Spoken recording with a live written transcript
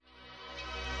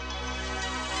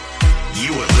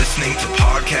You are listening to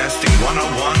Podcasting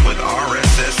 101 with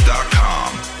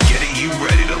RSS.com, getting you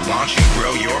ready to launch and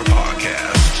grow your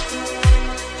podcast.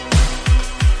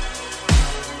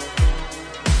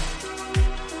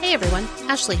 Hey everyone,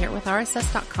 Ashley here with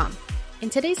RSS.com. In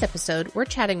today's episode, we're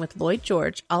chatting with Lloyd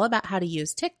George all about how to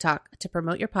use TikTok to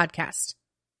promote your podcast.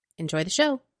 Enjoy the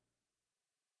show.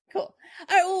 Cool.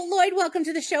 All right, well, Lloyd, welcome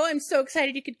to the show. I'm so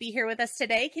excited you could be here with us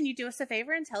today. Can you do us a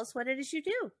favor and tell us what it is you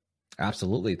do?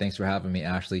 Absolutely. Thanks for having me,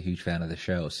 Ashley. Huge fan of the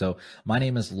show. So my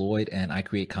name is Lloyd, and I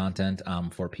create content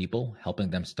for people, helping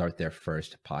them start their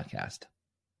first podcast.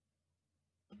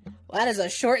 Well, that is a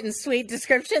short and sweet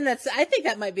description. I think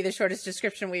that might be the shortest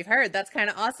description we've heard. That's kind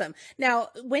of awesome. Now,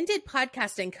 when did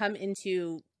podcasting come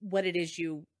into what it is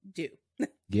you do?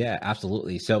 Yeah,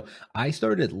 absolutely. So I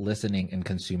started listening and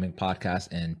consuming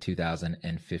podcasts in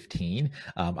 2015.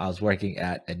 I was working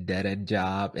at a dead-end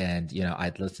job, and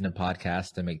I'd listen to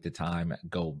podcasts to make the time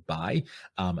go by.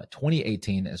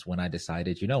 2018 is when I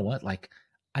decided, you know what, like,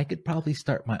 I could probably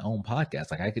start my own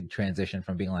podcast. Like, I could transition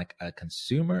from being like a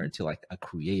consumer to like a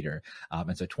creator.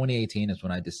 And so 2018 is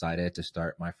when I decided to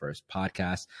start my first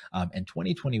podcast. And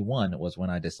 2021 was when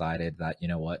I decided that, you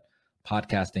know what,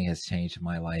 podcasting has changed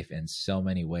my life in so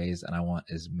many ways, and I want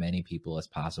as many people as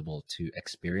possible to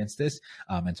experience this.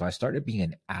 And so I started being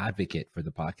an advocate for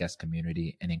the podcast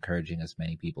community and encouraging as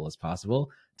many people as possible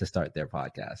to start their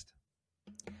podcast.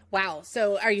 Wow.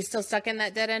 So are you still stuck in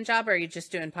that dead end job, or are you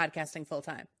just doing podcasting full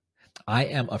time? I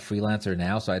am a freelancer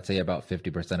now. So I'd say about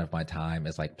 50% of my time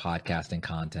is like podcasting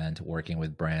content, working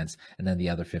with brands. And then the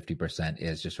other 50%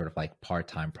 is just sort of like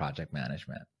part-time project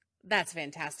management. That's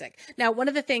fantastic. Now, one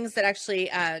of the things that actually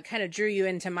kind of drew you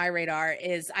into my radar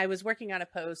is I was working on a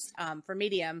post for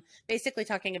Medium, basically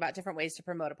talking about different ways to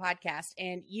promote a podcast.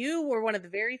 And you were one of the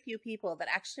very few people that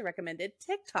actually recommended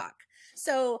TikTok.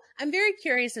 So I'm very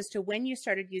curious as to when you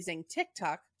started using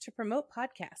TikTok to promote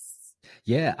podcasts.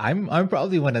 Yeah, I'm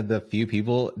probably one of the few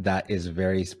people that is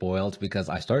very spoiled, because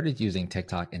I started using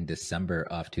TikTok in December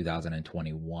of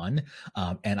 2021.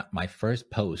 And my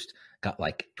first post got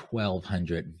like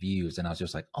 1,200 views. And I was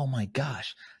just like, oh my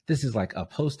gosh, this is like a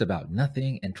post about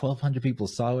nothing, and 1,200 people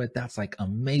saw it. That's like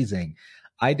amazing.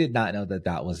 I did not know that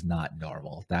that was not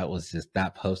normal. That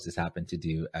post has happened to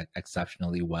do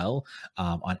exceptionally well.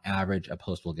 On average, a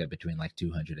post will get between like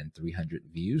 200 and 300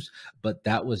 views. But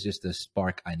that was just the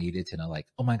spark I needed to know, like,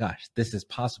 oh my gosh, this is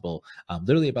possible.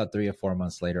 Literally about 3 or 4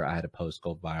 months later, I had a post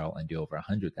go viral and do over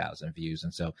 100,000 views.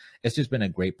 And so it's just been a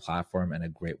great platform and a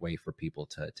great way for people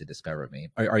to discover me.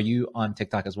 Are you on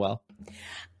TikTok as well?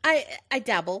 I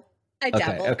dabble.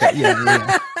 Okay.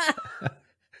 Yeah.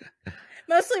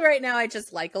 Mostly right now, I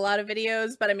just like a lot of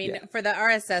videos, but I mean, for the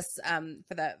RSS,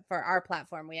 for our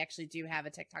platform, we actually do have a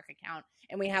TikTok account,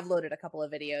 and we have loaded a couple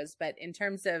of videos. But in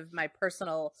terms of my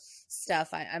personal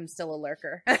stuff, I'm still a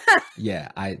lurker. Yeah,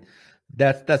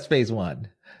 that's phase one.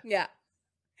 Yeah.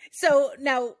 So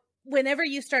now, whenever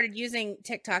you started using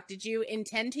TikTok, did you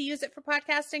intend to use it for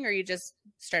podcasting, or you just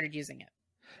started using it?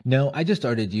 No, I just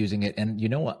started using it. And you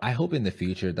know what? I hope in the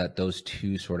future that those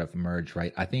two sort of merge,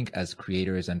 right? I think as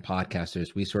creators and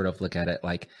podcasters, we sort of look at it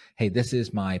like, hey, this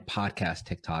is my podcast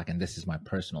TikTok, and this is my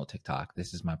personal TikTok.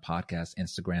 This is my podcast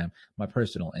Instagram, my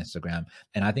personal Instagram.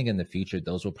 And I think in the future,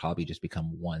 those will probably just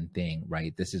become one thing,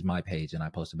 right? This is my page, and I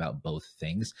post about both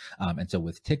things. And so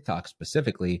with TikTok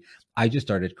specifically, I just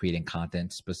started creating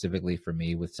content specifically for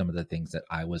me with some of the things that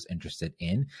I was interested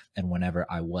in. And whenever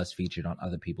I was featured on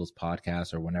other people's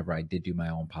podcasts, or whenever I did do my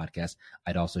own podcast,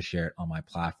 I'd also share it on my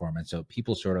platform. And so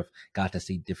people sort of got to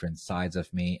see different sides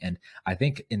of me. And I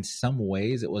think in some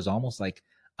ways it was almost like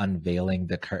unveiling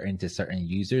the curtain to certain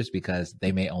users, because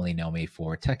they may only know me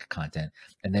for tech content.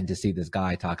 And then to see this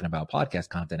guy talking about podcast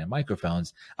content and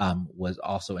microphones was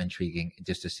also intriguing,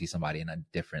 just to see somebody in a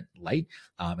different light.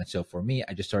 And so for me,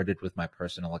 I just started with my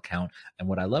personal account. And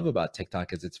what I love about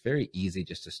TikTok is it's very easy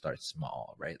just to start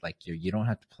small, right? Like you don't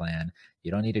have to plan. You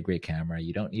don't need a great camera.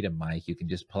 You don't need a mic. You can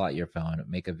just pull out your phone,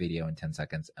 make a video in 10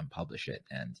 seconds and publish it.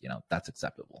 And, that's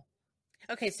acceptable.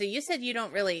 Okay, so you said you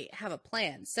don't really have a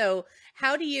plan. So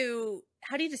how do you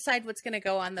decide what's going to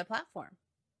go on the platform?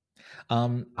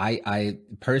 I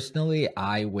personally,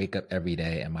 I wake up every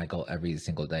day, and my goal every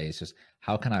single day is just,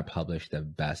 how can I publish the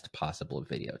best possible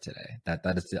video today?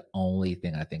 That is the only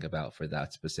thing I think about for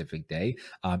that specific day.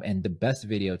 And the best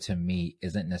video to me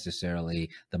isn't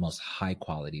necessarily the most high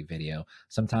quality video.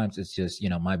 Sometimes it's just,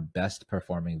 my best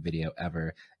performing video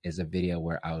ever is a video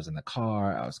where I was in the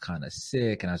car, I was kind of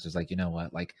sick, and I was just like, you know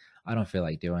what, like, I don't feel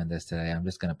like doing this today. I'm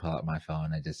just going to pull out my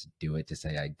phone and just do it to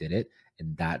say I did it.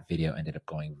 And that video ended up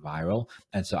going viral.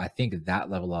 And so I think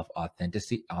that level of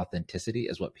authenticity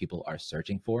is what people are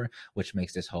searching for, which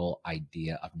makes this whole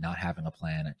idea of not having a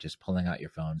plan, just pulling out your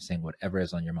phone, saying whatever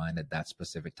is on your mind at that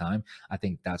specific time. I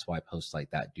think that's why posts like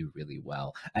that do really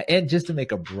well. And just to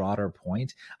make a broader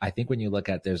point, I think when you look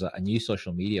at, there's a new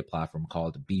social media platform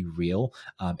called Be Real.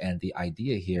 And the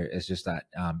idea here is just that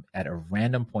at a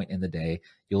random point in the day,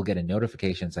 you'll get a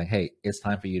notification saying, hey, it's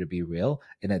time for you to be real.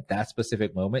 And at that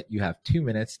specific moment, you have 2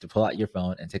 minutes to pull out your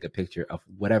phone and take a picture of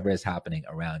whatever is happening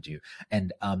around you.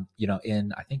 And,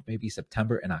 in I think maybe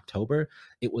September and October,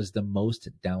 it was the most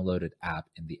downloaded app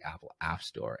in the Apple App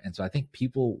Store. And so I think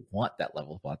people want that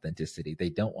level of authenticity. They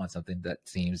don't want something that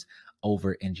seems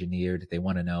over engineered. They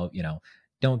want to know,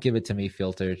 don't give it to me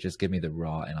filtered, just give me the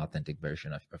raw and authentic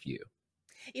version of you.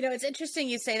 It's interesting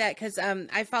you say that because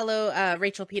I follow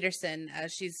Rachel Peterson.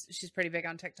 She's pretty big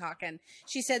on TikTok, and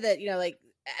she said that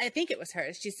I think it was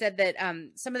her. She said that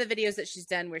some of the videos that she's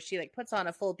done where she puts on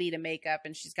a full beat of makeup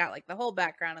and she's got the whole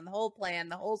background and the whole plan,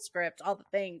 the whole script, all the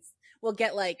things will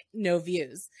get no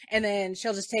views, and then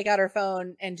she'll just take out her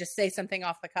phone and just say something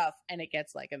off the cuff, and it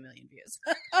gets 1 million views.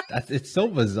 It's so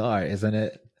bizarre, isn't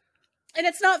it? And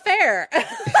it's not fair.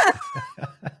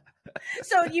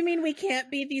 So you mean we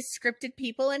can't be these scripted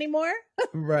people anymore?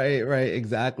 Right.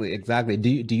 Exactly.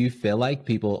 Do you feel like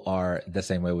people are the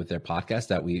same way with their podcast,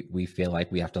 that we feel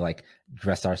like we have to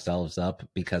dress ourselves up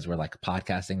because we're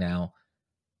podcasting now?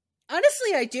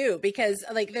 Honestly, I do, because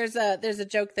there's a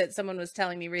joke that someone was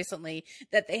telling me recently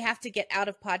that they have to get out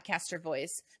of podcaster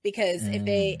voice because if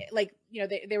they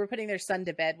they were putting their son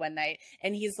to bed one night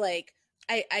and he's like,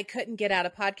 I couldn't get out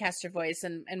of podcaster voice.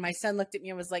 And my son looked at me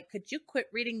and was like, could you quit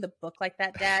reading the book like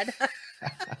that, Dad?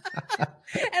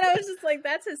 And I was just like,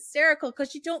 that's hysterical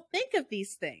because you don't think of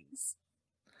these things.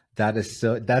 That's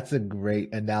a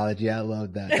great analogy. I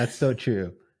love that. That's so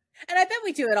true. And I bet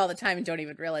we do it all the time and don't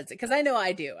even realize it. Because I know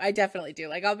I do. I definitely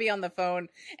do. I'll be on the phone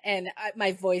and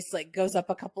my voice goes up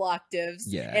a couple octaves.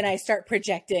 Yeah. And I start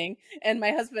projecting. And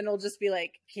my husband will just be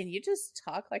like, can you just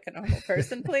talk like a normal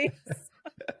person, please?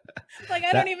 I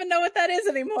don't even know what that is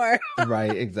anymore.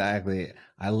 Right. Exactly.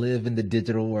 I live in the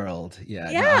digital world.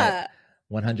 Yeah. Yeah.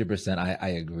 100%. I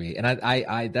agree. And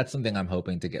I that's something I'm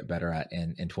hoping to get better at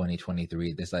in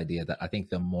 2023. This idea that I think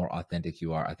the more authentic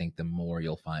you are, I think the more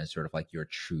you'll find sort of your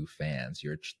true fans,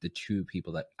 the true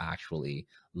people that actually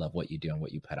love what you do and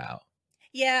what you put out.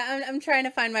 Yeah, I'm trying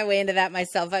to find my way into that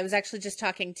myself. I was actually just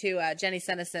talking to Jenny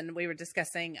Sennison. We were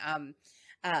discussing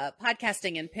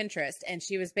podcasting and Pinterest, and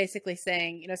she was basically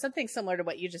saying, something similar to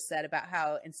what you just said about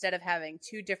how instead of having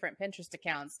 2 different Pinterest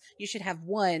accounts, you should have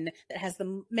one that has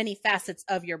the many facets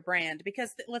of your brand.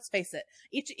 Because let's face it,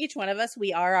 each one of us,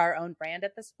 we are our own brand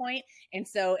at this point. And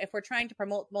so if we're trying to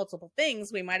promote multiple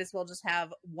things, we might as well just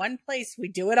have one place we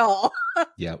do it all.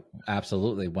 Yeah,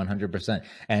 absolutely. 100%.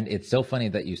 And it's so funny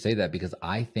that you say that, because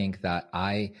I think that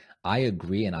I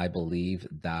agree and I believe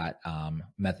that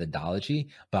methodology,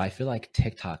 but I feel like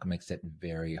TikTok makes it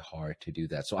very hard to do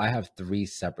that. So I have 3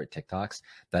 separate TikToks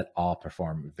that all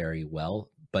perform very well,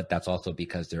 but that's also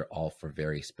because they're all for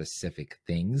very specific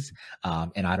things.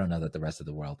 And I don't know that the rest of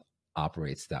the world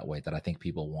operates that way, that I think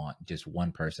people want just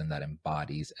one person that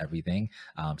embodies everything.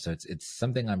 So it's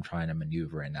something I'm trying to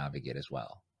maneuver and navigate as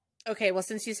well. Okay, well,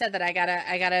 since you said that, I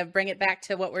gotta bring it back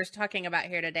to what we're talking about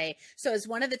here today. So is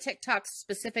one of the TikToks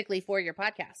specifically for your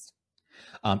podcast?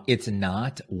 It's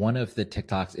not. One of the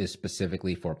TikToks is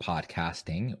specifically for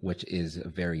podcasting, which is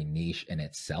very niche in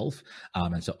itself.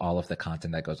 And so all of the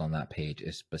content that goes on that page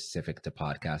is specific to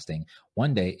podcasting.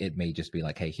 One day it may just be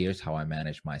hey, here's how I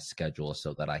manage my schedule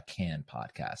so that I can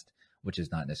podcast, which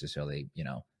is not necessarily,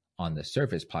 on the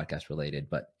surface podcast related,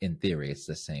 but in theory, it's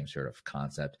the same sort of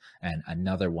concept. And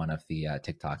another one of the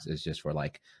TikToks is just for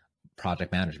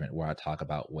project management, where I talk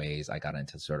about ways I got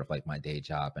into sort of my day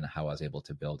job and how I was able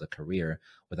to build a career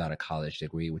without a college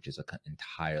degree, which is an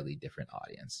entirely different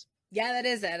audience. Yeah, that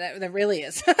is it. That really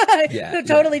is. Yeah,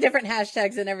 totally different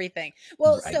hashtags and everything.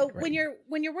 Well, right, so right.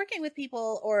 when you're working with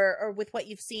people or with what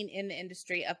you've seen in the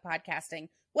industry of podcasting,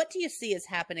 what do you see is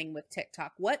happening with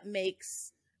TikTok? What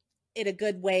makes it a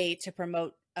good way to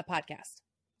promote a podcast?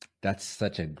 That's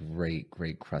such a great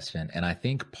question. And I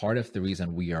think part of the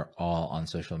reason we are all on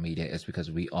social media is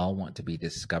because we all want to be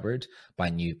discovered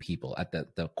by new people. At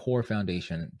the core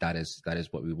foundation, that is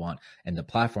what we want. And the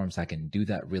platforms that can do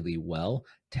that really well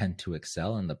tend to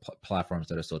excel, and the platforms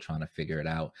that are still trying to figure it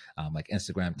out, like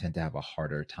Instagram, tend to have a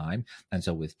harder time. And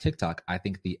so with TikTok, I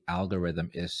think the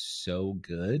algorithm is so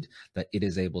good that it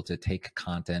is able to take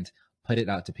content, put it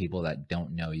out to people that don't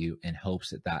know you in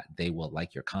hopes that they will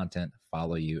like your content,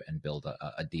 follow you, and build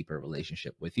a deeper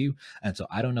relationship with you. And so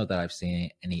I don't know that I've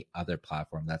seen any other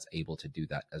platform that's able to do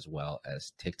that as well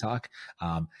as TikTok.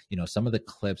 Some of the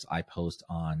clips I post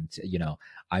on,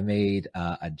 I made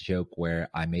a joke where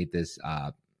I made this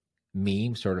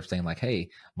meme sort of saying like, hey,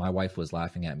 my wife was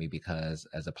laughing at me because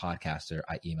as a podcaster,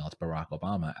 I emailed Barack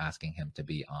Obama asking him to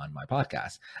be on my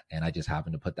podcast. And I just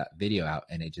happened to put that video out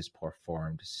and it just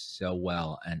performed so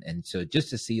well. And so just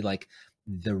to see like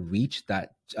the reach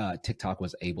that TikTok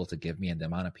was able to give me and the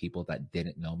amount of people that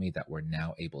didn't know me that were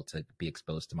now able to be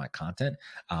exposed to my content,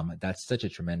 that's such a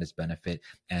tremendous benefit.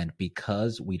 And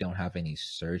because we don't have any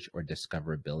search or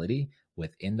discoverability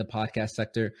within the podcast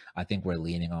sector, I think we're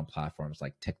leaning on platforms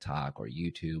like TikTok or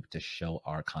YouTube to show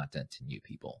our content to new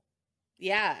people.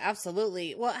 Yeah,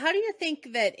 absolutely. Well, how do you think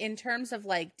that in terms of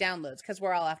like downloads, because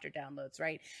we're all after downloads,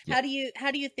 right? Yeah.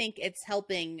 How do you think it's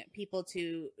helping people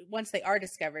to, once they are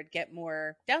discovered, get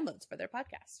more downloads for their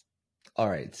podcast? All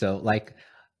right. So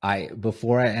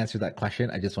before I answer that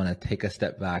question, I just want to take a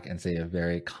step back and say a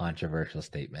very controversial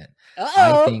statement.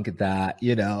 Uh-oh. I think that,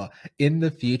 in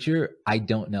the future, I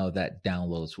don't know that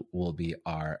downloads will be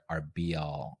our be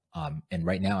all. And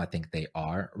right now, I think they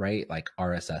are, right? Like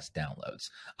RSS downloads.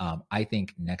 I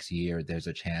think next year, there's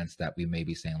a chance that we may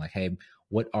be saying like, hey,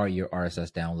 what are your RSS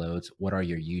downloads? What are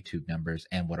your YouTube numbers?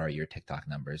 And what are your TikTok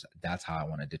numbers? That's how I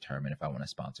want to determine if I want to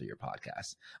sponsor your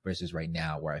podcast versus right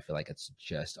now where I feel like it's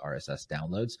just RSS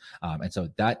downloads. And so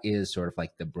that is sort of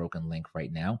like the broken link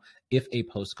right now. If a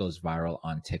post goes viral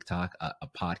on TikTok, a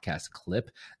podcast clip,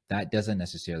 that doesn't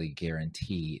necessarily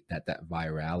guarantee that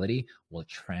virality will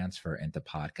transfer into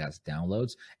podcast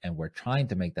downloads. And we're trying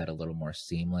to make that a little more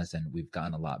seamless, and we've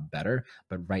gotten a lot better.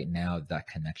 But right now, that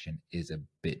connection is a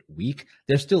bit weak.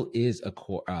 There still is a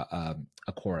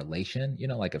correlation.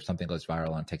 Like if something goes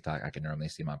viral on TikTok, I can normally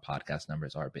see my podcast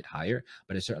numbers are a bit higher,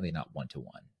 but it's certainly not 1-to-1.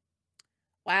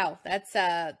 Wow, that's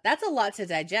a lot to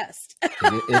digest.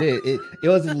 It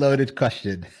was a loaded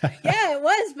question. Yeah, it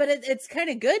was, but it's kind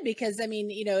of good because I mean,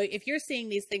 if you're seeing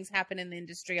these things happen in the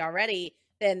industry already,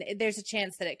 then there's a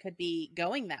chance that it could be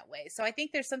going that way. So I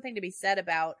think there's something to be said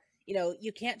about,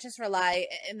 you can't just rely,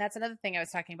 and that's another thing I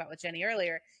was talking about with Jenny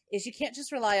earlier, is you can't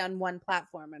just rely on one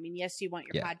platform. I mean, yes, you want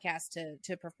your podcast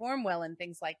to perform well and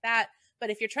things like that, but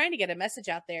if you're trying to get a message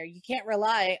out there, you can't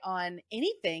rely on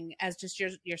anything as just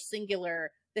your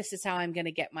singular, this is how I'm going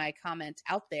to get my comment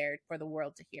out there for the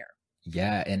world to hear.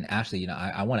 Yeah. And Ashley,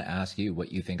 I want to ask you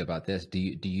what you think about this. Do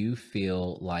you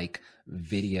feel like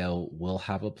video will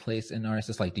have a place in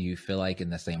RSS? Like, do you feel like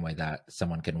in the same way that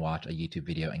someone can watch a YouTube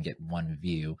video and get one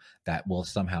view, that will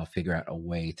somehow figure out a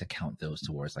way to count those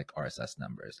towards like RSS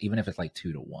numbers, even if it's like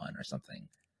 2-to-1 or something?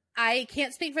 I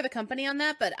can't speak for the company on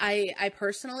that, but I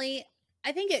personally,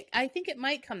 I think it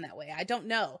might come that way. I don't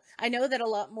know. I know that a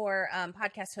lot more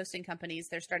podcast hosting companies,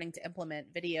 they're starting to implement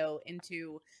video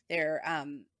into their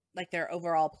their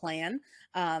overall plan.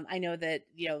 I know that,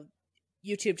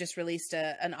 YouTube just released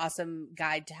an awesome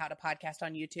guide to how to podcast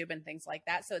on YouTube and things like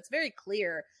that. So it's very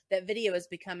clear that video is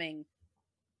becoming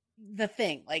the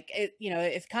thing. Like,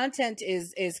 if content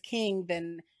is king,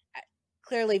 then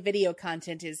clearly video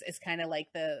content is kind of like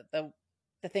the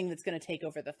thing that's going to take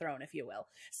over the throne, if you will.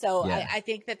 So yeah. I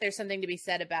think that there's something to be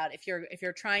said about if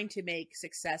you're trying to make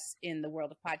success in the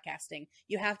world of podcasting,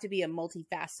 you have to be a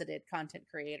multifaceted content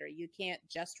creator. You can't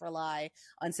just rely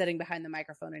on sitting behind the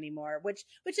microphone anymore, which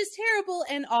is terrible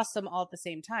and awesome all at the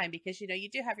same time, because, you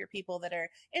do have your people that are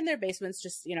in their basements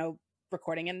just,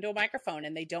 recording into a microphone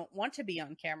and they don't want to be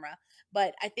on camera.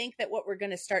 But I think that what we're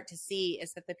going to start to see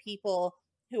is that the people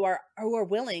who are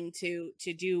willing to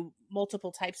do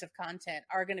multiple types of content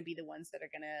are going to be the ones that are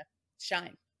going to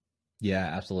shine. Yeah,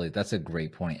 absolutely. That's a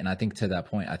great point. And I think to that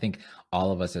point, I think all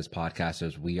of us as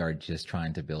podcasters, we are just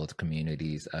trying to build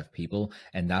communities of people.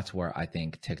 And that's where I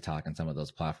think TikTok and some of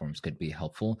those platforms could be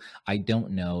helpful. I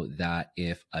don't know that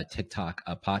if a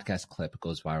podcast clip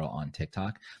goes viral on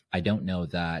TikTok, I don't know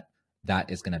that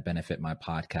is going to benefit my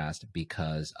podcast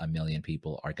because 1 million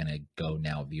people are going to go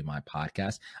now view my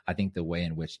podcast. I think the way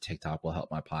in which TikTok will help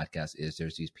my podcast is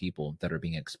there's these people that are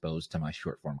being exposed to my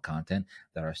short form content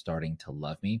that are starting to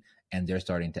love me. and they're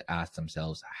starting to ask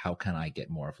themselves, how can I get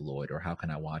more of Lloyd, or how can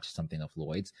I watch something of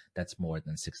Lloyd's that's more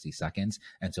than 60 seconds?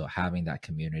 And so having that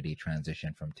community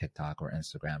transition from TikTok or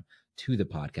Instagram to the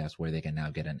podcast, where they can now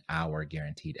get an hour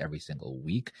guaranteed every single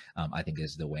week, I think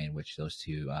is the way in which those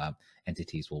two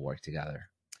entities will work together.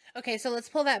 Okay, so let's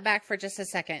pull that back for just a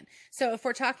second. So if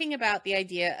we're talking about the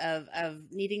idea of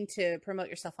needing to promote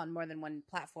yourself on more than one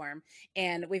platform,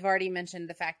 and we've already mentioned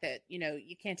the fact that, you know,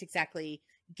 you can't exactly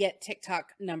get TikTok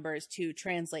numbers to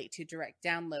translate to direct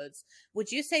downloads, would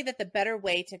you say that the better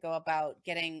way to go about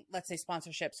getting, let's say,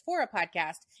 sponsorships for a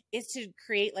podcast is to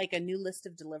create like a new list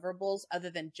of deliverables other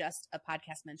than just a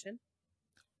podcast mention?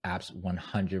 Apps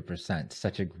 100%.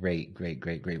 Such a great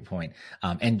point.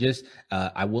 And just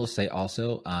I will say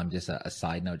also, just a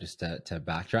side note, just to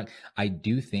backtrack, I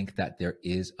do think that there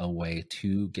is a way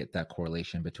to get that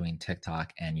correlation between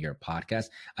TikTok and your podcast.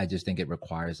 I just think it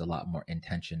requires a lot more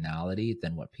intentionality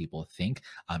than what people think.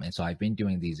 And so I've been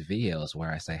doing these videos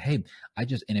where I say, hey, I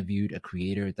just interviewed a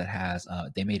creator that has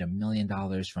they made $1 million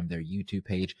from their YouTube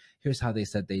page. Here's how they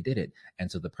said they did it.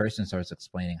 And so the person starts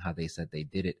explaining how they said they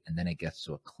did it, and then it gets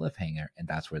to a cliffhanger, and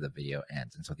that's where the video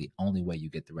ends. And so the only way you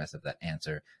get the rest of that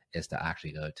answer is to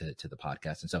actually go to the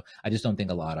podcast. And so I just don't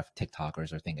think a lot of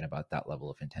TikTokers are thinking about that level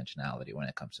of intentionality when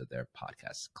it comes to their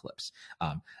podcast clips.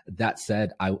 That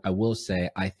said, I will say,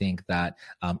 I think that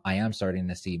I am starting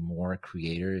to see more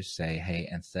creators say, hey,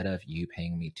 instead of you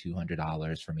paying me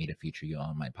 $200 for me to feature you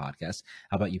on my podcast,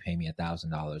 how about you pay me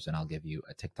 $1,000 and I'll give you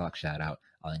a TikTok shout out.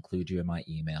 I'll include you in my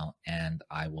email, and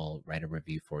I will write a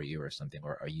review for you or something,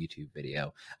 or a YouTube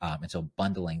video. And so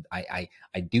bundling, I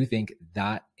do think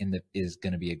that is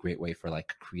going to be a great way for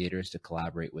like creators to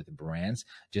collaborate with brands,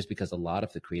 just because a lot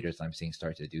of the creators I'm seeing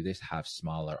start to do this have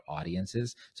smaller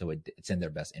audiences. So it's in their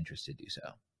best interest to do so.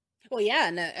 Well, yeah,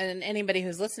 and anybody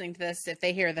who's listening to this, if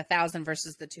they hear the 1,000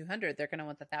 versus the 200, they're going to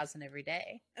want the 1,000 every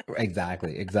day.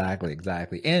 Exactly.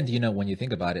 And you know, when you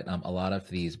think about it, a lot of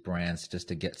these brands, just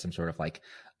to get some sort of like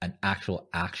an actual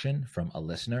action from a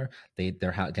listener, they're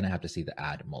going to have to see the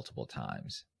ad multiple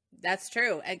times. That's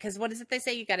true. Because what is it they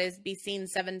say? You got to be seen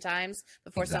 7 times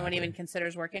before someone even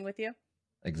considers working with you.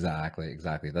 Exactly.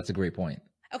 That's a great point.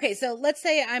 Okay, so let's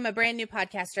say I'm a brand new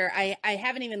podcaster. I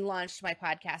haven't even launched my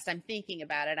podcast. I'm thinking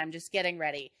about it. I'm just getting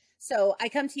ready. So I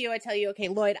come to you. I tell you, okay,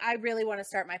 Lloyd, I really want to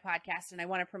start my podcast and I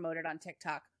want to promote it on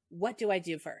TikTok. What do I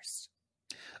do first?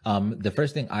 The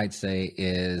first thing I'd say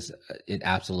is it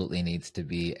absolutely needs to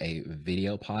be a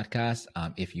video podcast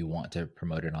if you want to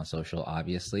promote it on social,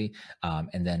 obviously.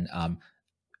 And then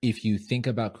if you think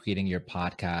about creating your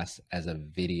podcast as a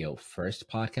video first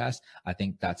podcast, I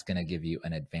think that's going to give you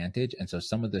an advantage. And so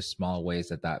some of the small ways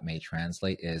that may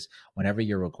translate is whenever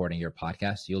you're recording your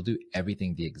podcast, you'll do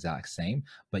everything the exact same,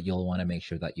 but you'll want to make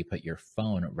sure that you put your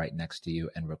phone right next to you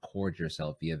and record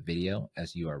yourself via video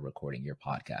as you are recording your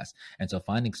podcast. And so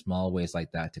finding small ways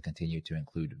like that to continue to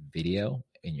include video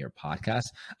in your podcast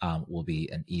will be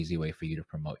an easy way for you to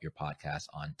promote your podcast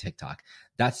on TikTok.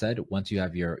 That said, once you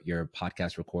have your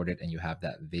podcast recorded and you have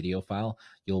that video file,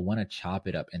 you'll want to chop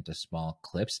it up into small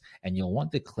clips, and you'll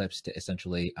want the clips to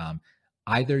essentially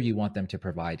either you want them to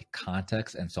provide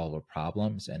context and solve a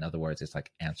problem. So in other words, it's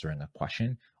like answering a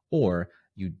question, or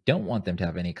you don't want them to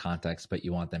have any context, but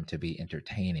you want them to be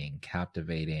entertaining,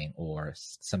 captivating, or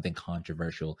something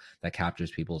controversial that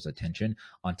captures people's attention.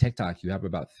 On TikTok, you have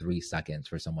about 3 seconds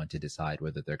for someone to decide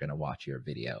whether they're going to watch your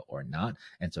video or not.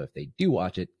 And so if they do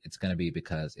watch it, it's going to be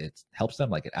because it helps them,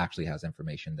 like it actually has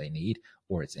information they need,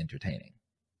 or it's entertaining.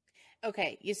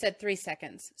 Okay, you said 3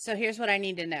 seconds. So here's what I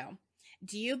need to know.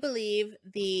 Do you believe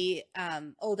the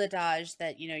old adage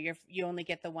that, you know, you only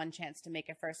get the one chance to make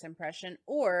a first impression,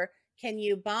 or can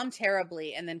you bomb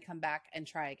terribly and then come back and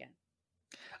try again?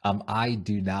 I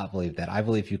do not believe that. I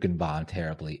believe you can bomb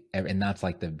terribly. And that's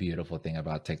like the beautiful thing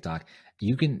about TikTok.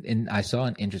 You can, and I saw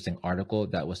an interesting article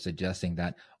that was suggesting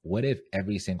that what if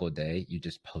every single day you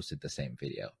just posted the same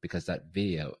video? Because that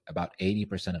video, about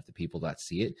 80% of the people that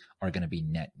see it are going to be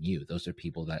net new. Those are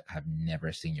people that have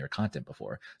never seen your content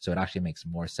before. So it actually makes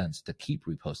more sense to keep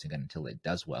reposting it until it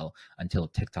does well, until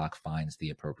TikTok finds the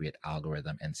appropriate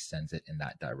algorithm and sends it in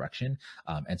that direction.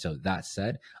 And so that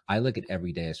said, I look at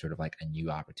every day as sort of like a new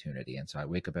opportunity. And so I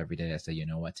wake up every day, I say, you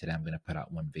know what, today I'm going to put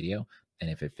out one video. And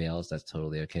if it fails, that's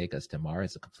totally okay, because tomorrow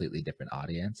is a completely different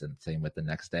audience, and same with the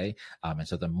next day. And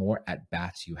so the more at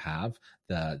bats you have,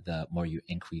 the more you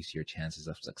increase your chances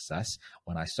of success.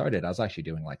 When I started, I was actually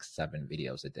doing like 7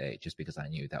 videos a day, just because I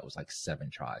knew that was like 7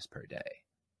 tries per day.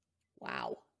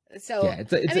 Wow. So yeah,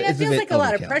 that feels like a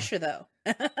lot of pressure, though.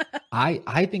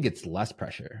 I think it's less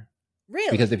pressure.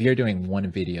 Really? Because if you're doing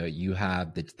one video, you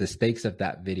have the stakes of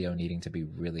that video needing to be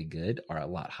really good are a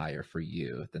lot higher for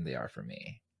you than they are for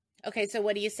me. Okay, so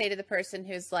what do you say to the person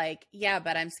who's like, yeah,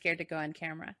 but I'm scared to go on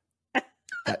camera?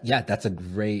 Yeah, that's a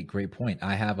great point.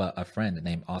 I have a friend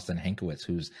named Austin Hankowitz,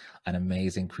 who's an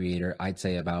amazing creator. I'd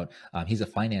say about, he's a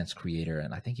finance creator,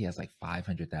 and I think he has like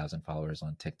 500,000 followers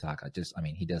on TikTok. I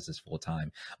mean, he does this full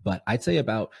time, but I'd say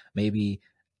about maybe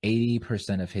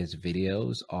 80% of his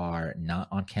videos are not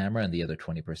on camera and the other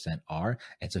 20% are.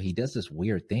 And so he does this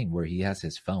weird thing where he has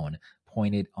his phone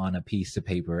pointed on a piece of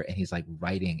paper and he's like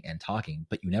writing and talking,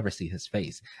 but you never see his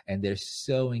face. And they're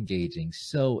so engaging,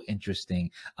 so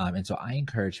interesting. And so I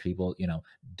encourage people,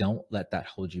 don't let that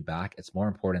hold you back. It's more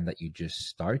important that you just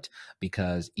start,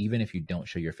 because even if you don't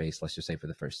show your face, let's just say for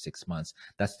the first 6 months,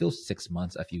 that's still 6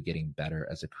 months of you getting better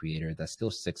as a creator. That's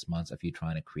still 6 months of you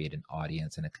trying to create an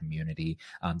audience and a community.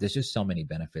 There's just so many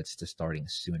benefits to starting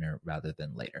sooner rather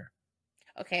than later.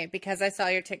 Okay, because I saw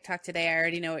your TikTok today, I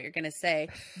already know what you're going to say.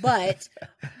 But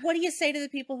what do you say to the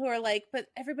people who are like, but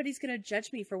everybody's going to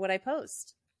judge me for what I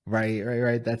post?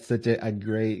 Right. That's such a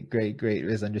great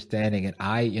misunderstanding. And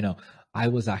I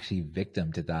was actually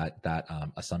victim to that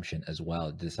assumption as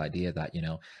well. This idea that,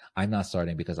 I'm not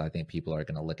starting because I think people are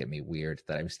going to look at me weird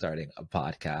that I'm starting a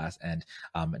podcast. And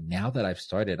now that I've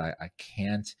started, I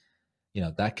can't,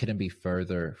 that couldn't be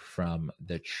further from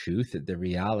the truth. The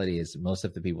reality is most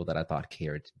of the people that I thought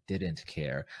cared didn't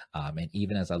care. And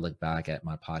even as I look back at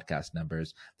my podcast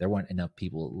numbers, there weren't enough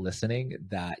people listening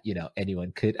that,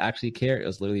 anyone could actually care. It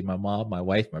was literally my mom, my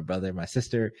wife, my brother, my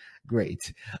sister.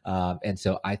 Great. And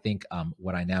so I think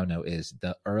what I now know is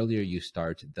the earlier you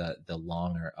start, the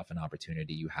longer of an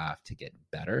opportunity you have to get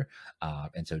better.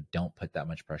 And so don't put that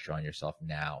much pressure on yourself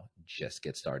now. Just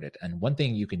get started. And one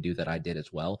thing you can do that I did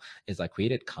as well is I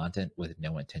created content with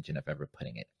no intention of ever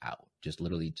putting it out, just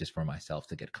literally just for myself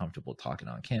to get comfortable talking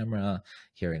on camera,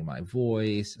 hearing my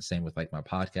voice. Same with like my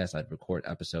podcast. I'd record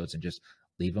episodes and just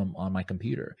leave them on my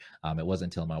computer. It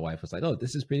wasn't until my wife was like, oh,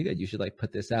 this is pretty good, you should like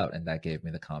put this out. And that gave me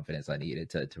the confidence I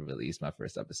needed to release my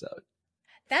first episode.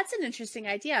 That's an interesting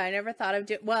idea. I never thought of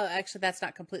well, actually, that's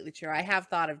not completely true. I have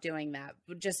thought of doing that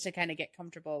just to kind of get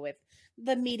comfortable with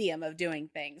the medium of doing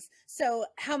things. So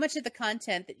how much of the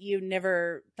content that you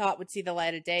never thought would see the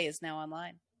light of day is now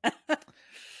online?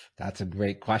 That's a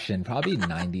great question. Probably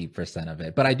 90% of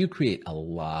it, but I do create a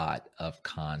lot of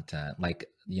content. Like,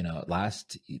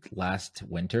 last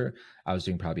winter, I was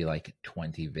doing probably like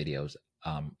 20 videos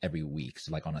every week.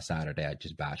 So like on a Saturday, I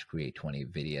just batch create 20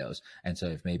 videos. And so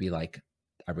if maybe like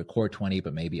I record 20,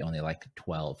 but maybe only like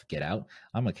 12 get out,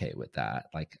 I'm okay with that.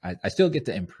 Like I still get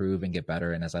to improve and get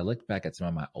better. And as I look back at some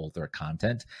of my older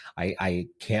content, I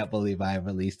can't believe I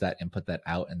released that and put that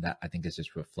out. And that I think is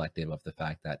just reflective of the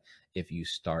fact that if you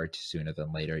start sooner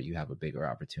than later, you have a bigger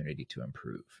opportunity to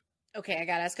improve. Okay, I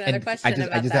got to ask another question.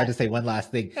 I just have to say one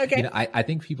last thing. Okay. I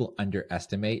think people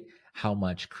underestimate how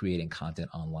much creating content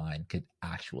online could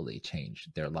actually change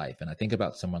their life. And I think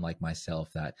about someone like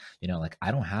myself that, like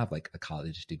I don't have like a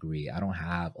college degree. I don't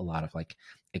have a lot of like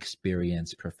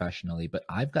experience professionally, but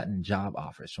I've gotten job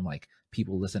offers from like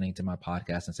people listening to my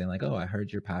podcast and saying like, oh, I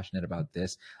heard you're passionate about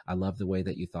this. I love the way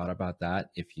that you thought about that.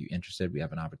 If you're interested, we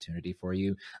have an opportunity for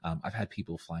you. I've had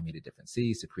people fly me to different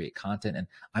cities to create content, and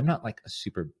I'm not like a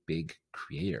super big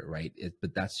creator, right?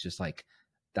 But that's just like,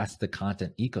 that's the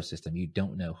content ecosystem. You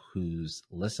don't know who's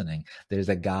listening. There's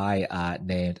a guy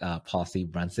named Paul C.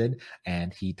 Brunson,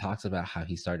 and he talks about how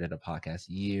he started a podcast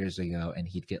years ago, and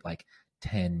he'd get like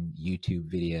 10 YouTube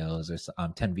videos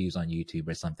or 10 views on YouTube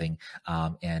or something.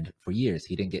 And for years,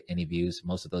 he didn't get any views.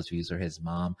 Most of those views are his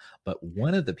mom. But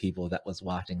one of the people that was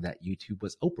watching that YouTube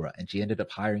was Oprah, and she ended up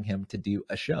hiring him to do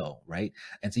a show, right?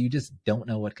 And so you just don't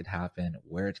know what could happen,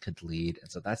 where it could lead.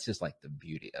 And so that's just like the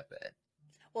beauty of it.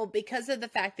 Well, because of the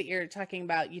fact that you're talking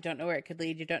about you don't know where it could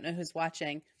lead, you don't know who's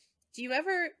watching, do you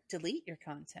ever delete your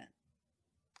content?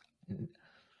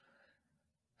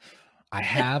 I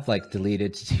have like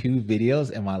deleted 2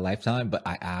 videos in my lifetime, but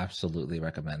I absolutely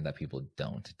recommend that people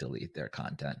don't delete their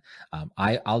content.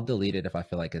 I'll delete it if I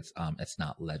feel like it's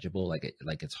not legible,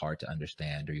 like it's hard to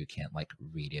understand, or you can't like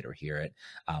read it or hear it.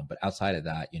 But outside of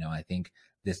that, I think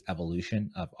this evolution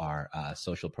of our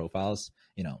social profiles,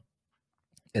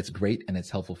 it's great and it's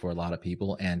helpful for a lot of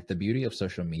people. And the beauty of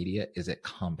social media is it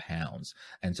compounds.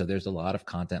 And so there's a lot of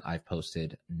content I've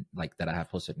posted, like that I have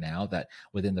posted now, that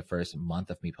within the first month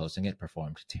of me posting it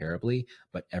performed terribly.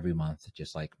 But every month,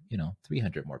 just like,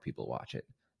 300 more people watch it,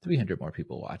 300 more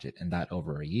people watch it. And that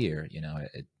over a year,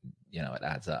 it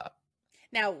adds up.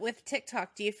 Now with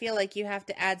TikTok, do you feel like you have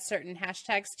to add certain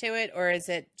hashtags to it, or is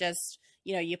it just,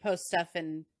 you post stuff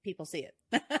and people see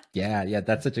it? Yeah,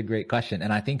 that's such a great question.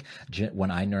 And I think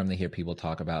when I normally hear people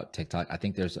talk about TikTok, I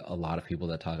think there's a lot of people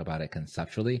that talk about it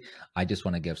conceptually. I just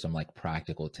want to give some like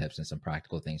practical tips and some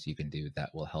practical things you can do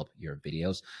that will help your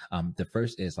videos. The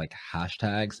first is like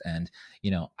hashtags. And,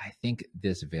 I think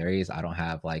this varies. I don't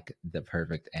have like the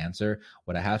perfect answer.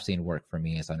 What I have seen work for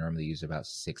me is I normally use about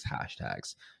 6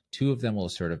 hashtags. 2 of them will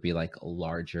sort of be like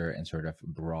larger and sort of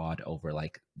broad over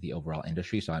like the overall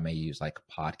industry. So I may use like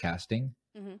podcasting,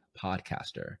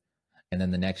 podcaster. And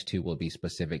then the next 2 will be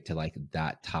specific to like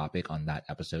that topic on that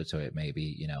episode. So it may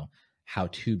be, how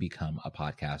to become a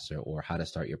podcaster, or how to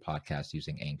start your podcast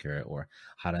using Anchor, or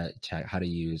how to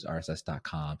use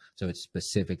RSS.com. So it's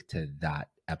specific to that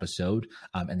episode.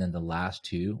 And then the last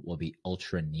 2 will be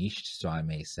ultra niched. So I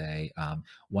may say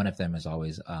one of them is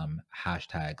always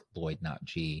hashtag Lloyd not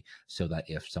G, so that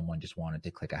if someone just wanted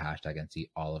to click a hashtag and see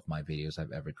all of my videos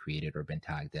I've ever created or been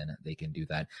tagged in, they can do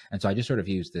that. And so I just sort of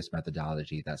use this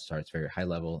methodology that starts very high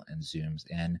level and zooms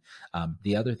in.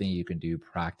 The other thing you can do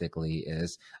practically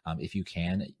is if you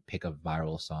can, pick a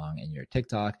viral song in your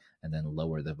TikTok and then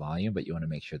lower the volume, but you want to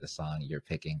make sure the song you're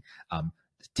picking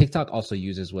TikTok also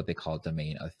uses what they call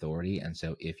domain authority. And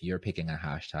so if you're picking a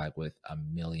hashtag with 1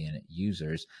 million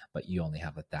users, but you only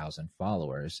have 1,000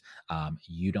 followers,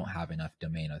 you don't have enough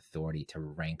domain authority to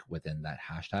rank within that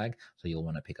hashtag. So you'll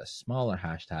want to pick a smaller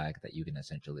hashtag that you can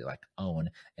essentially like own.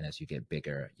 And as you get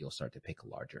bigger, you'll start to pick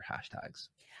larger hashtags.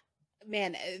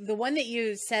 Man, the one that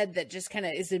you said that just kind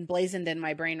of is emblazoned in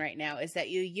my brain right now is that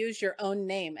you use your own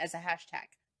name as a hashtag.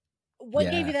 What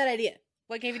gave you that idea?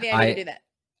 What gave you the idea to do that?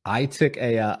 I took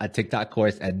a TikTok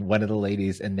course, and one of the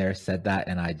ladies in there said that,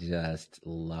 and I just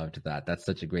loved that. That's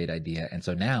such a great idea. And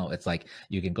so now it's like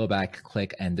you can go back,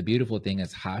 click, and the beautiful thing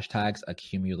is hashtags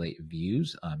accumulate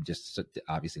views. Just so,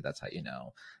 obviously that's how you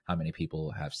know how many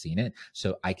people have seen it.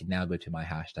 So I can now go to my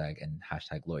hashtag and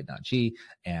hashtag Lloyd.G,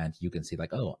 and you can see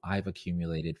like, oh, I've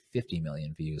accumulated 50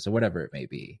 million views or whatever it may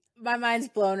be. My mind's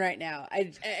blown right now.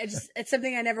 I just it's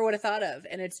something I never would have thought of,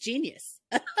 and it's genius.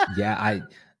 Yeah,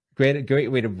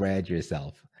 Great way to brand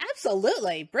yourself.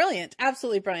 Absolutely. Brilliant.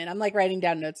 Absolutely brilliant. I'm like writing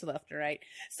down notes left and right.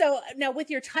 So now with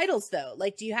your titles though,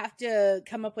 like, do you have to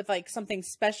come up with like something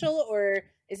special, or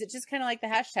is it just kind of like the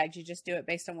hashtags? You just do it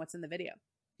based on what's in the video?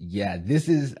 Yeah, this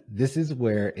is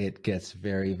where it gets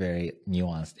very, very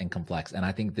nuanced and complex. And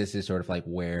I think this is sort of like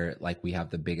where like we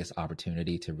have the biggest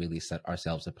opportunity to really set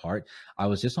ourselves apart. I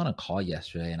was just on a call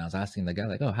yesterday and I was asking the guy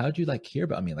like, oh, how'd you like hear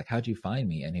about me? Like, how'd you find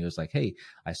me? And he was like, hey,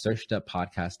 I searched up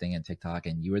podcasting and TikTok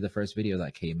and you were the first video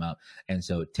that came up. And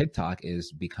so TikTok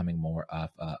is becoming more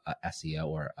of a SEO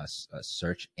or a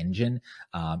search engine.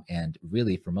 And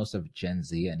really for most of Gen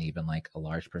Z and even like a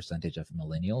large percentage of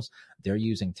millennials, they're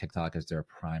using TikTok as their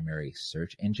primary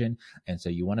search engine. And so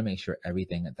you want to make sure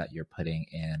everything that you're putting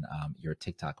in your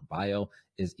TikTok bio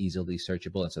is easily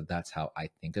searchable. And so that's how I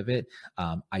think of it.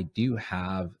 I do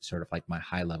have sort of like my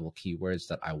high level keywords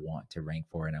that I want to rank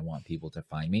for and I want people to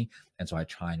find me. And so I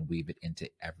try and weave it into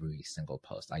every single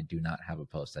post. I do not have a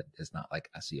post that is not like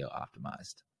SEO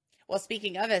optimized. Well,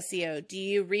 speaking of SEO, do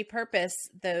you repurpose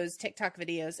those TikTok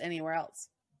videos anywhere else?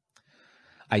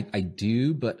 I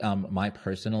do, but my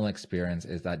personal experience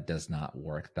is that does not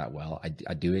work that well.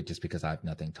 I do it just because I have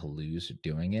nothing to lose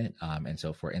doing it. And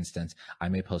so, for instance, I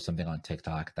may post something on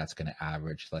TikTok that's going to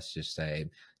average, let's just say,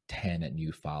 10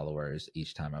 new followers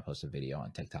each time I post a video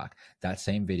on TikTok. That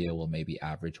same video will maybe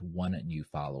average 1 new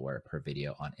follower per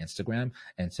video on Instagram.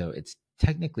 And so it's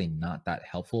technically not that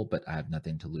helpful, but I have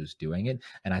nothing to lose doing it.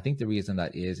 And I think the reason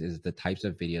that is the types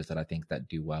of videos that I think that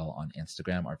do well on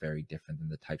Instagram are very different than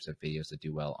the types of videos that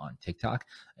do well on TikTok.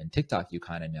 And TikTok, you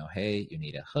kind of know, hey, you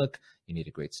need a hook, you need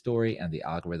a great story, and the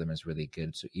algorithm is really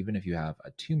good. So even if you have a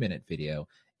 2-minute video,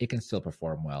 it can still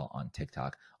perform well on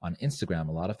TikTok. On Instagram,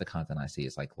 a lot of the content I see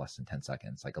is like less than 10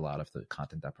 seconds, like a lot of the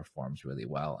content that performs really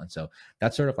well. And so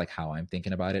that's sort of like how I'm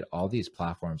thinking about it. All these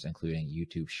platforms, including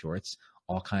YouTube Shorts,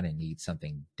 all kind of need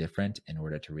something different in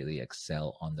order to really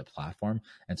excel on the platform.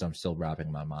 And so I'm still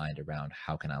wrapping my mind around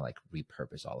how can I like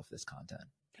repurpose all of this content.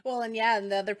 Well, and yeah,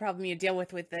 and the other problem you deal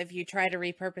with if you try to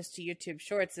repurpose to YouTube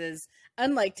Shorts is,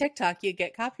 unlike TikTok, you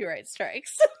get copyright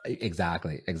strikes.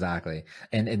 Exactly.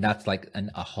 And that's like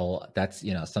that's,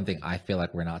 something I feel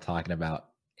like we're not talking about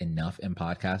enough in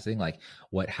podcasting. Like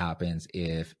what happens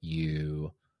if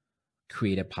you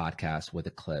create a podcast with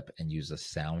a clip and use a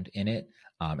sound in it.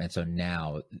 And so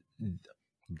now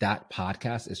that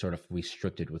podcast is sort of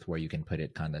restricted with where you can put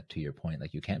it, kind of to your point,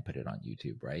 like you can't put it on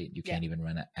YouTube, right? You can't even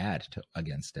run an ad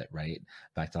against it, right?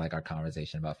 Back to like our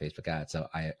conversation about Facebook ads. So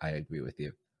I agree with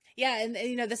you. Yeah, and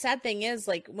you know the sad thing is,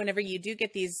 like, whenever you do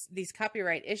get these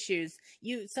copyright issues,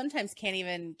 you sometimes can't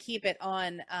even keep it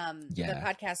on the Yeah.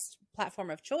 podcast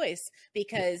platform of choice Yeah.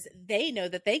 because they know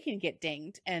that they can get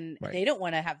dinged and Right. they don't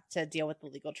want to have to deal with the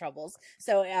legal troubles.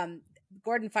 So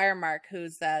Gordon Firemark,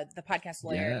 who's the podcast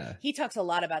lawyer, Yeah. he talks a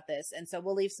lot about this, and so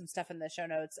we'll leave some stuff in the show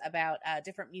notes about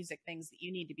different music things that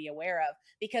you need to be aware of,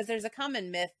 because there's a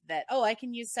common myth that, oh, I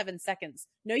can use 7 seconds.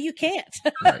 No, you can't.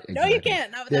 Right. No, you Exactly.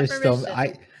 can't. Not without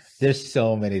permission. There's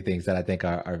so many things that I think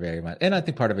are very much, and I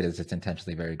think part of it is it's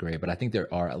intentionally very great, but I think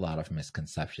there are a lot of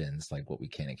misconceptions, like what we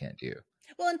can and can't do.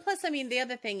 Well, and plus, I mean, the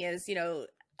other thing is, you know,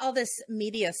 all this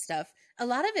media stuff, a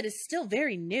lot of it is still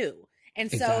very new.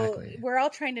 And so Exactly. we're all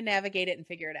trying to navigate it and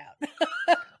figure it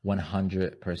out.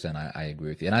 100%. I agree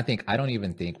with you. And I don't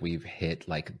even think we've hit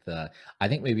like I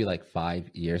think maybe like 5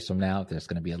 years from now, there's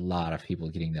going to be a lot of people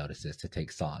getting notices to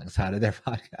take songs out of their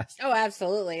podcast. Oh,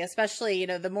 absolutely. Especially, you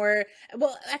know, the more,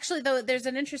 well, actually, though, there's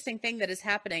an interesting thing that is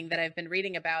happening that I've been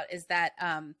reading about is that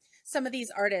some of these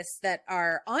artists that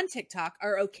are on TikTok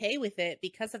are okay with it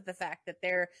because of the fact that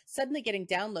they're suddenly getting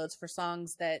downloads for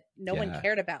songs that no one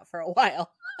cared about for a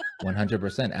while.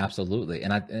 100%. Absolutely.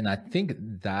 And I think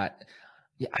that,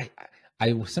 yeah,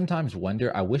 I sometimes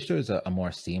wonder, I wish there was a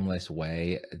more seamless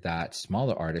way that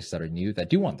smaller artists that are new,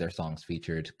 that do want their songs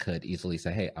featured, could easily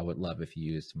say, hey, I would love if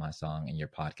you used my song in your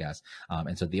podcast.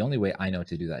 And so the only way I know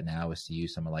to do that now is to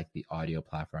use some of like the audio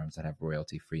platforms that have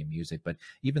royalty-free music. But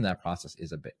even that process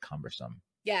is a bit cumbersome.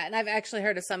 Yeah, and I've actually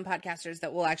heard of some podcasters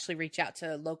that will actually reach out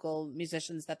to local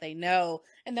musicians that they know,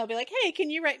 and they'll be like, hey,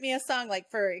 can you write me a song? Like,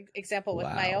 for example, with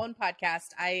my own podcast,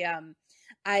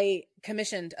 I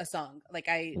commissioned a song. Like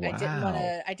I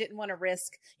didn't want to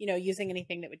risk, you know, using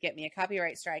anything that would get me a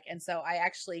copyright strike. And so I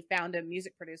actually found a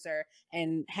music producer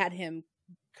and had him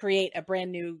create a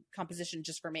brand new composition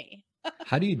just for me.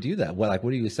 How do you do that? What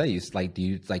do you say? You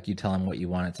tell him what you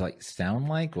want it to like sound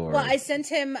like, or? Well, I sent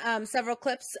him several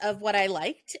clips of what I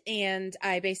liked, and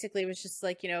I basically was just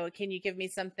like, you know, can you give me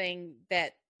something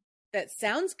that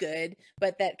sounds good,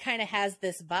 but that kind of has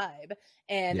this vibe?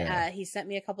 And he sent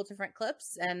me a couple different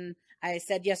clips, and I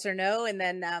said yes or no. And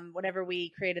then whenever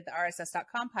we created the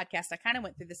RSS.com podcast, I kind of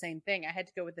went through the same thing. I had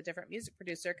to go with a different music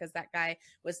producer because that guy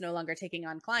was no longer taking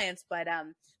on clients. But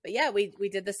yeah, we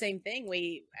did the same thing.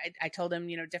 I told him,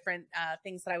 you know, different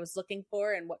things that I was looking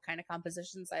for and what kind of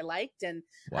compositions I liked. And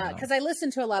because I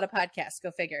listened to a lot of podcasts,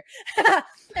 go figure.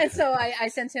 And so I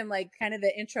sent him like kind of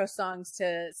the intro songs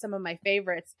to some of my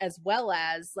favorites, as well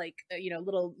as like, you know,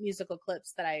 little musical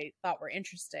clips that I thought were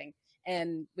interesting.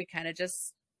 And we kind of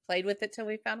just played with it till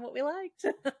we found what we liked.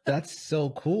 That's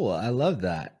so cool. I love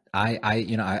that.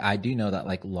 I do know that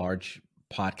like large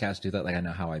podcasts do that. Like I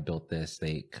know How I Built This,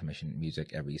 they commission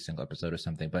music every single episode or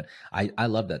something, but I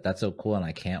love that. That's so cool. And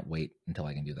I can't wait until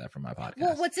I can do that for my podcast.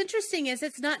 Well, what's interesting is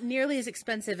it's not nearly as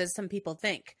expensive as some people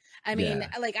think. I mean,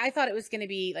 like I thought it was going to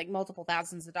be like multiple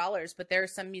thousands of dollars, but there are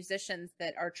some musicians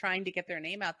that are trying to get their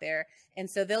name out there. And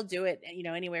so they'll do it, you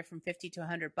know, anywhere from $50 to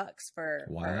 $100 for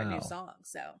a new song.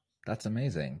 So that's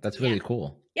amazing. That's really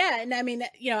cool. Yeah. And I mean,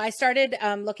 you know, I started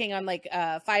looking on like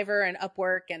Fiverr and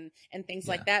Upwork and things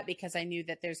like that, because I knew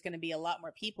that there's going to be a lot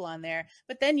more people on there.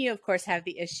 But then you, of course, have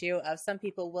the issue of some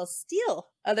people will steal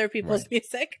other people's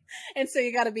music. And so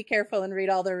you got to be careful and read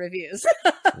all their reviews.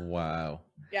 Wow.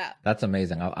 Yeah. That's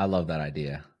amazing. I love that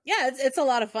idea. Yeah, it's a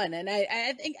lot of fun. And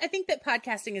I think that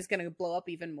podcasting is going to blow up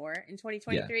even more in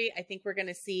 2023. Yeah. I think we're going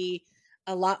to see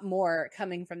a lot more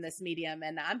coming from this medium,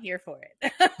 and I'm here for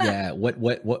it. Yeah.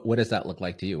 What does that look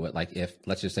like to you? What, like, if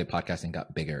let's just say podcasting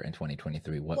got bigger in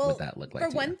 2023, what would that look like?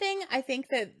 For one thing, I think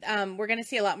that we're going to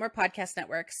see a lot more podcast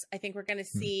networks. I think we're going to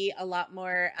see a lot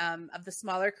more of the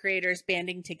smaller creators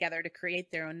banding together to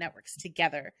create their own networks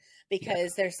together,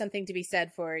 because there's something to be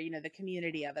said for, you know, the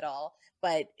community of it all.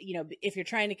 But, you know, if you're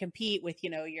trying to compete with, you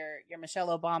know, your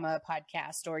Michelle Obama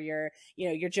podcast or your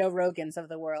Joe Rogans of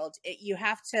the world, you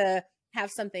have to have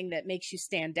something that makes you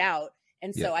stand out.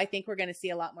 And so I think we're going to see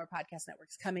a lot more podcast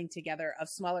networks coming together of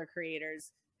smaller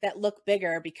creators that look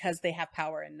bigger because they have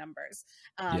power in numbers.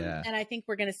 And I think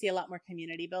we're going to see a lot more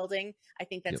community building. I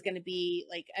think that's going to be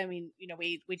like, I mean, you know,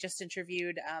 we just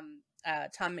interviewed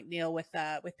Tom McNeil with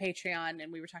Patreon,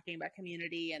 and we were talking about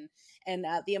community and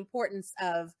the importance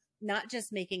of not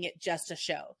just making it just a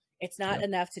show. It's not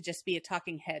enough to just be a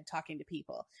talking head talking to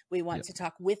people. We want to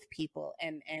talk with people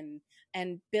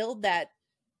and build that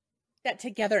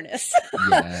togetherness,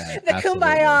 the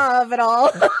kumbaya of it all.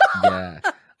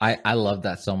 I love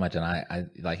that so much. And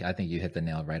I think you hit the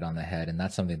nail right on the head. And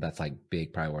that's something that's like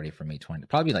big priority for me,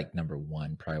 probably like number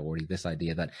one priority, this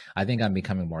idea that I think I'm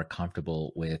becoming more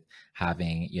comfortable with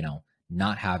having, you know,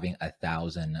 not having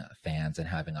 1,000 fans and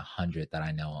having 100 that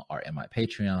I know are in my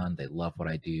Patreon. They love what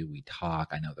I do. We talk.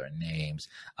 I know their names.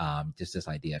 Just this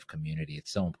idea of community.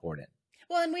 It's so important.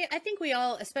 Well, and I think we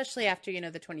all, especially after,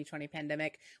 the 2020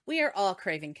 pandemic, we are all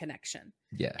craving connection.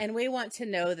 Yeah. And we want to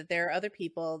know that there are other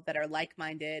people that are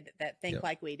like-minded, that think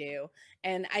like we do.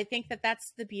 And I think that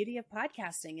that's the beauty of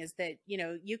podcasting, is that,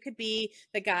 you could be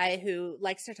the guy who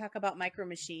likes to talk about micro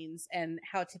machines and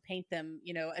how to paint them,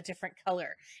 a different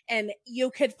color. And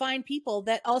you could find people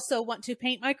that also want to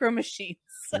paint micro machines.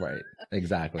 Right.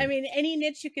 Exactly. I mean, any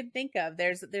niche you could think of,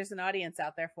 there's an audience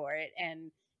out there for it.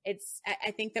 And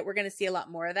I think that we're going to see a lot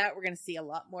more of that. We're going to see a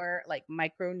lot more like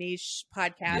micro niche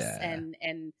podcasts,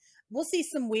 and we'll see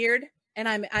some weird, and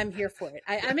I'm here for it.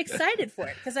 I'm excited for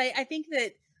it, because I think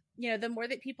that, the more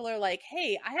that people are like,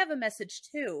 hey, I have a message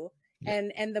too.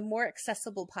 And the more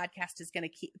accessible podcasting is going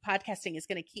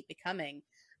to keep becoming.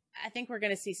 I think we're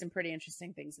going to see some pretty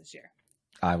interesting things this year.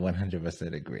 I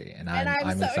 100% agree. And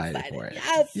I'm so excited for it.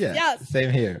 Yes. Same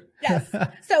here. Yes.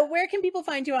 So where can people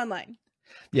find you online?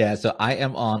 Yeah, so I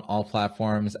am on all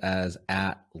platforms as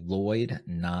at Lloyd,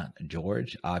 not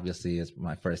George. Obviously, it's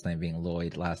my first name being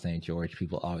Lloyd, last name George.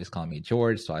 People always call me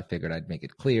George, so I figured I'd make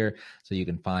it clear. So you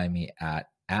can find me at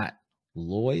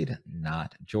Lloyd,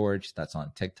 not George. That's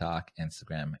on TikTok,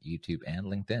 Instagram, YouTube, and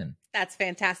LinkedIn. That's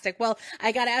fantastic. Well,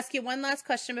 I got to ask you one last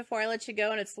question before I let you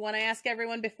go, and it's the one I ask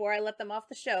everyone before I let them off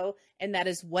the show, and that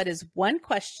is, what is one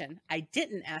question I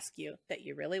didn't ask you that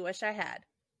you really wish I had?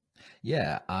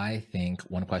 Yeah, I think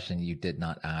one question you did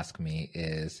not ask me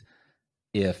is,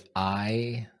 if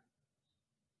I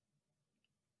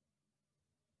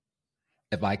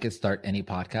could start any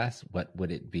podcast, what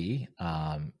would it be?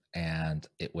 And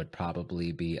it would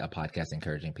probably be a podcast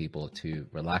encouraging people to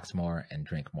relax more and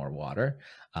drink more water.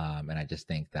 And I just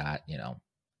think that,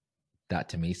 that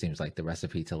to me seems like the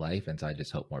recipe to life. And so I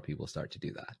just hope more people start to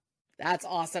do that. That's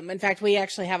awesome. In fact, we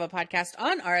actually have a podcast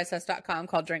on rss.com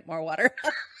called Drink More Water.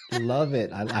 Love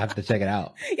it. I have to check it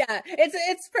out. Yeah,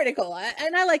 it's pretty cool.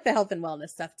 And I like the health and wellness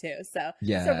stuff too. So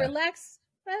relax.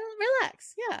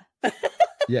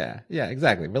 Yeah. Yeah,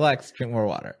 exactly. Relax, drink more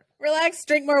water. Relax,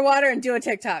 drink more water, and do a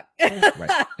TikTok.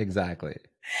 Right, exactly.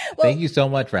 Well, thank you so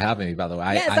much for having me, by the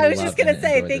way. I was just going to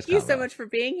say, thank you so much for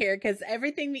being here, because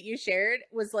everything that you shared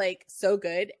was like so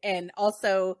good and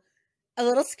also a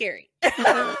little scary.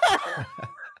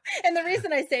 And the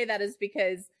reason I say that is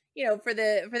because, for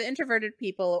the introverted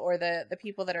people, or the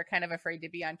people that are kind of afraid to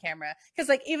be on camera, because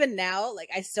like even now, like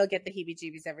I still get the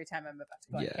heebie-jeebies every time I'm about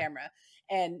to go on camera,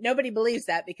 and nobody believes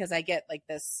that, because I get like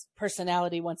this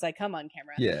personality once I come on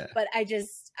camera. Yeah. But I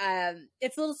just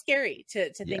it's a little scary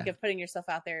to think of putting yourself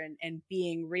out there and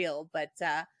being real, but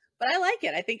I like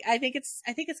it. I think it's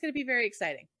going to be very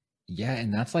exciting. Yeah.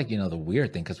 And that's like, the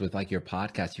weird thing, because with like your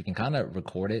podcast, you can kind of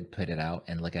record it, put it out,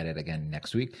 and look at it again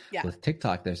next week. Yeah. With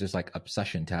TikTok, there's this like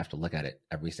obsession to have to look at it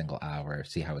every single hour,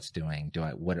 see how it's doing.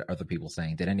 What are other people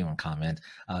saying? Did anyone comment?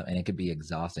 And it could be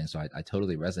exhausting. So I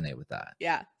totally resonate with that.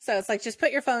 Yeah. So it's like, just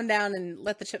put your phone down and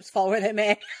let the chips fall where they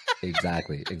may.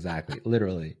 Exactly.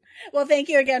 Literally. Well, thank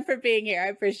you again for being here. I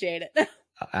appreciate it.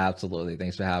 Absolutely.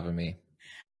 Thanks for having me.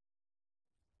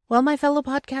 Well, my fellow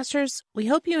podcasters, we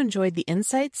hope you enjoyed the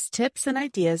insights, tips, and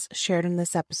ideas shared in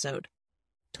this episode.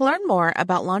 To learn more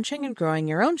about launching and growing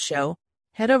your own show,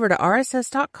 head over to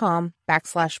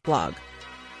rss.com/blog.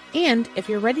 And if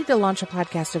you're ready to launch a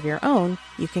podcast of your own,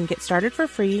 you can get started for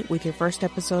free with your first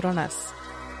episode on us.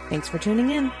 Thanks for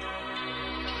tuning in.